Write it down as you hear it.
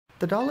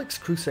The Daleks'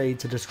 crusade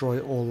to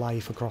destroy all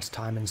life across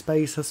time and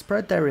space has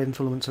spread their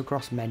influence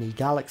across many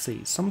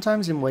galaxies,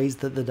 sometimes in ways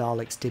that the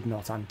Daleks did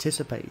not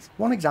anticipate.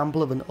 One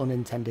example of an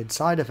unintended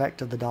side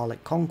effect of the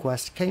Dalek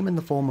conquest came in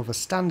the form of a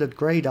standard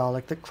Grey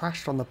Dalek that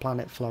crashed on the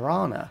planet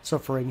Florana,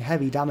 suffering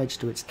heavy damage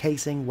to its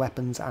casing,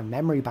 weapons and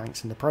memory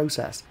banks in the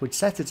process, which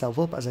set itself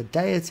up as a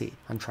deity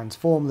and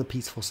transformed the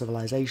peaceful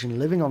civilization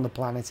living on the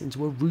planet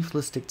into a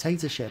ruthless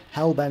dictatorship,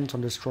 hell-bent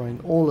on destroying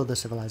all other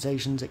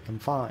civilizations it can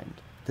find.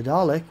 The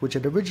Dalek, which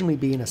had originally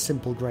been a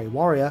simple grey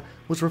warrior,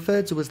 was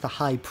referred to as the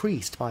High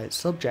Priest by its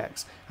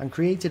subjects, and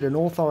created an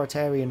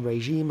authoritarian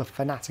regime of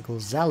fanatical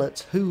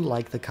zealots who,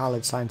 like the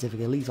Khaled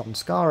scientific elite on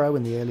Skaro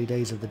in the early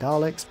days of the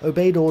Daleks,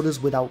 obeyed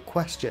orders without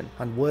question,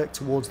 and worked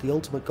towards the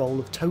ultimate goal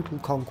of total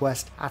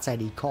conquest at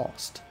any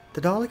cost. The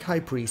Dalek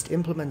High Priest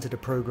implemented a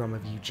program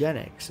of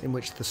eugenics, in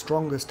which the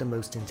strongest and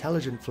most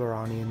intelligent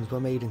Floranians were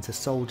made into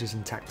soldiers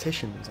and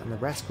tacticians, and the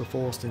rest were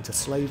forced into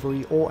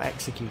slavery or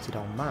executed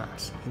en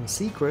masse. In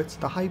secret,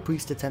 the High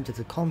Priest attempted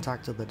to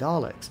contact other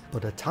Daleks,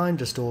 but a time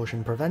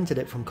distortion prevented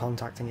it from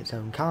contacting its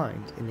own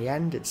kind. In the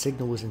end, its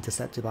signal was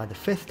intercepted by the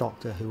Fifth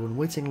Doctor, who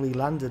unwittingly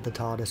landed the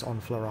TARDIS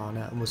on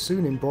Florana and was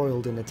soon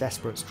embroiled in a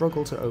desperate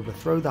struggle to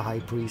overthrow the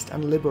High Priest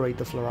and liberate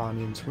the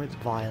Floranians from its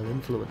vile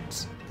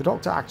influence. The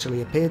Doctor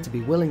actually appeared to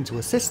be willing to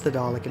assist the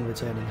Dalek in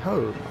returning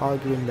home,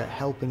 arguing that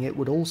helping it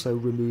would also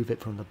remove it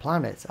from the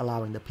planet,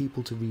 allowing the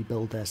people to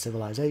rebuild their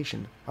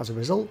civilization. As a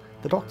result,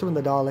 the Doctor and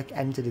the Dalek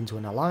entered into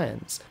an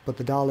alliance, but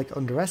the Dalek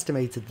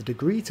underestimated the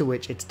degree to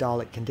which its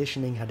Dalek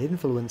conditioning had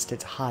influenced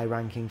its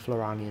high-ranking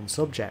Floranian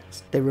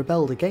subjects. They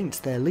rebelled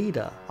against their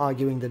leader,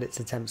 arguing that its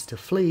attempts to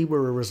flee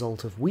were a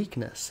result of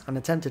weakness, and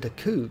attempted a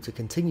coup to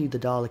continue the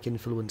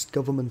Dalek-influenced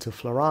government of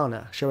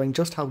Florana, showing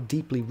just how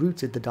deeply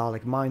rooted the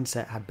Dalek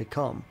mindset had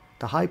become.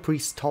 The High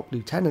Priest's top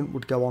lieutenant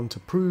would go on to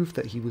prove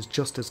that he was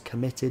just as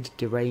committed,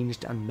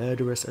 deranged and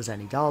murderous as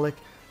any Dalek,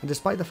 and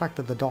despite the fact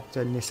that the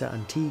Doctor, Nyssa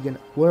and Tegan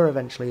were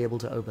eventually able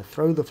to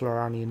overthrow the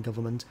Floranian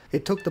government,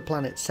 it took the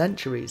planet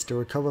centuries to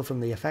recover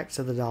from the effects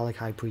of the Dalek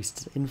High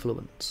Priest's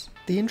influence.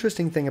 The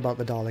interesting thing about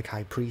the Dalek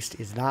High Priest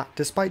is that,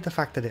 despite the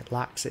fact that it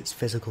lacks its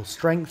physical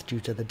strength due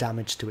to the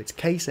damage to its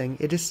casing,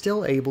 it is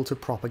still able to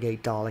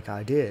propagate Dalek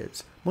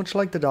ideas. Much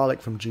like the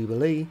Dalek from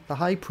Jubilee, the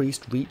High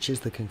Priest reaches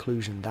the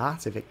conclusion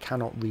that, if it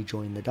cannot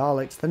rejoin the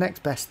Daleks, the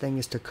next best thing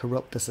is to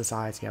corrupt the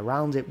society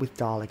around it with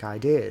Dalek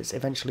ideas,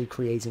 eventually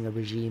creating a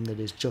regime that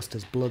is just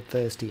as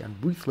bloodthirsty and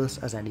ruthless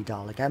as any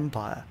Dalek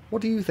empire.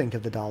 What do you think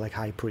of the Dalek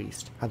High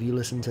Priest? Have you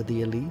listened to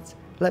The Elite?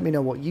 Let me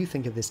know what you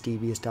think of this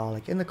devious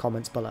Dalek in the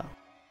comments below.